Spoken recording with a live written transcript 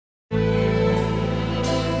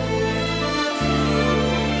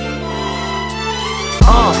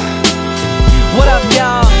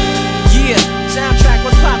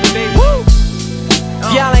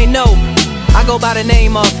go by the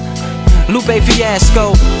name of Lupe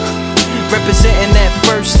Fiasco, representing that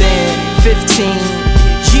first and 15.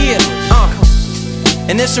 Yeah,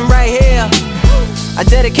 and this one right here, I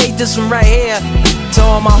dedicate this one right here to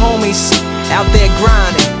all my homies out there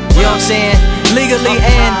grinding. You know what I'm saying? Legally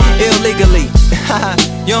and illegally.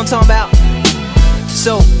 You know what I'm talking about?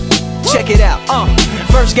 So, check it out.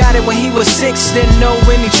 First got it when he was 6, didn't know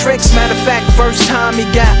any tricks. Matter of fact, first time he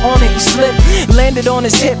got on it, he slipped, landed on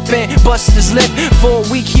his hip and busted his lip. For a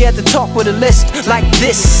week he had to talk with a lisp like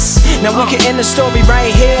this. Now we can end the story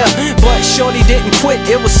right here, but shorty didn't quit,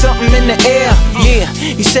 it was something in the air. Yeah,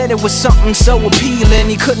 he said it was something so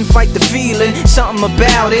appealing, he couldn't fight the feeling, something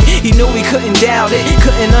about it. He knew he couldn't doubt it,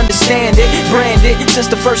 couldn't understand it, branded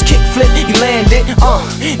since the first kick flip he landed.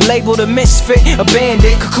 Labeled a misfit, a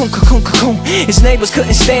bandit, cocoon, cocoon, cocoon. His neighbors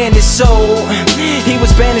couldn't stand it, so he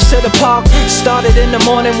was banished to the park. Started in the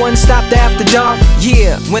morning, one stopped after dark.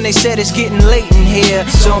 Yeah, when they said it's getting late in here,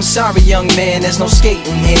 so I'm sorry young man, there's no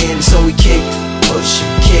skating here. And so we kick, push,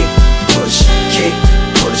 kick, push, kick,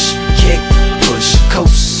 push, kick, push,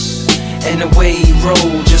 coast. And the way he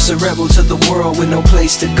rolled, just a rebel to the world with no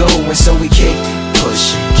place to go. And so we kick,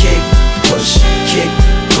 push, kick, push, kick,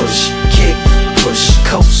 push, kick, push,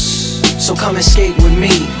 coast. So come and skate with me,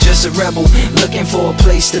 just a rebel looking for a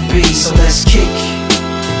place to be. So let's kick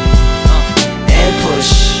and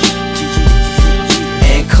push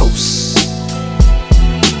and coast.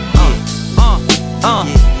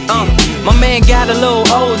 My man got a little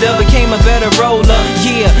older, became a better roller.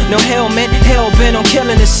 Yeah, no helmet, hell-bent on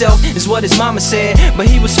killing himself is what his mama said, but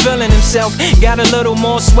he was feeling himself. Got a little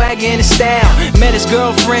more swagger in his style. Met his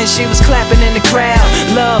girlfriend, she was clapping in the crowd.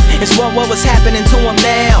 Love is what was happening to him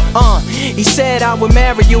now. He said I would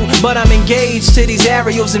marry you, but I'm engaged to these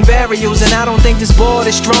aerials and varials, and I don't think this board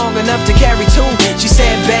is strong enough to carry two. She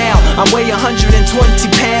said bow, I weigh 120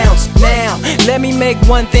 pounds. Now, let me make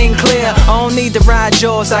one thing clear, I don't need to ride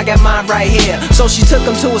yours, I got mine right here. So she took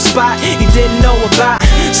him to a spot he didn't know about,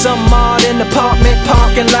 some odd in the apartment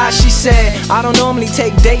parking lot. She said, I don't normally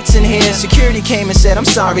take dates in here. Security came and said, I'm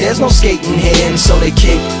sorry, there's no skating here. And so they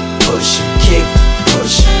kick, push, kick,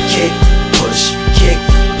 push, kick, push, kick,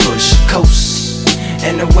 push, coast.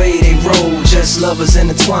 And the way they roll, just lovers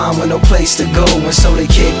intertwined with no place to go. And so they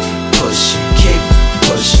kick, push, kick,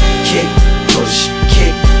 push, kick, push,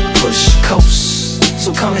 kick, push, coast.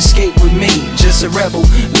 So come and skate with me, just a rebel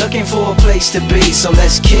looking for a place to be. So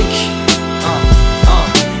let's kick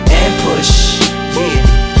and push,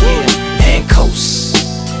 yeah, and coast.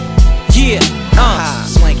 Yeah,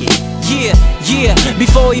 swanky. Yeah,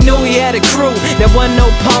 before he knew he had a crew that wasn't no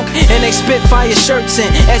punk, and they spit fire shirts and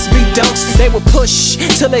SB dunks. They would push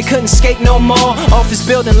till they couldn't skate no more. Office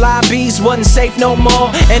building lobbies wasn't safe no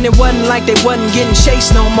more, and it wasn't like they wasn't getting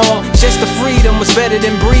chased no more. Just the freedom was better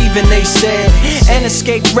than breathing, they said. An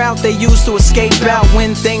escape route they used to escape out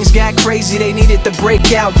when things got crazy. They needed to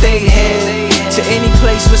break out. They head to any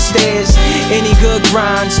place with stairs, any good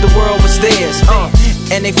grinds, the world was theirs.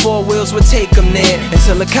 And they four wheels would take them there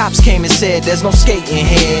until the cops came and said there's no skating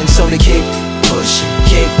here. And so they kick, push,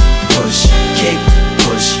 kick, push, kick,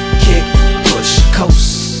 push, kick, push,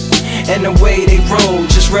 coast. And the way they roll,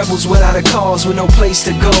 just rebels without a cause with no place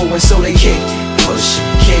to go. And so they kick, push,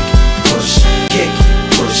 kick, push, kick,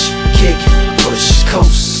 push, kick, push,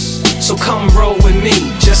 coast. So come roll with me,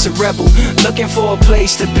 just a rebel looking for a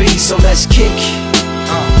place to be. So let's kick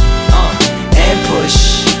and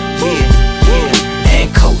push, yeah.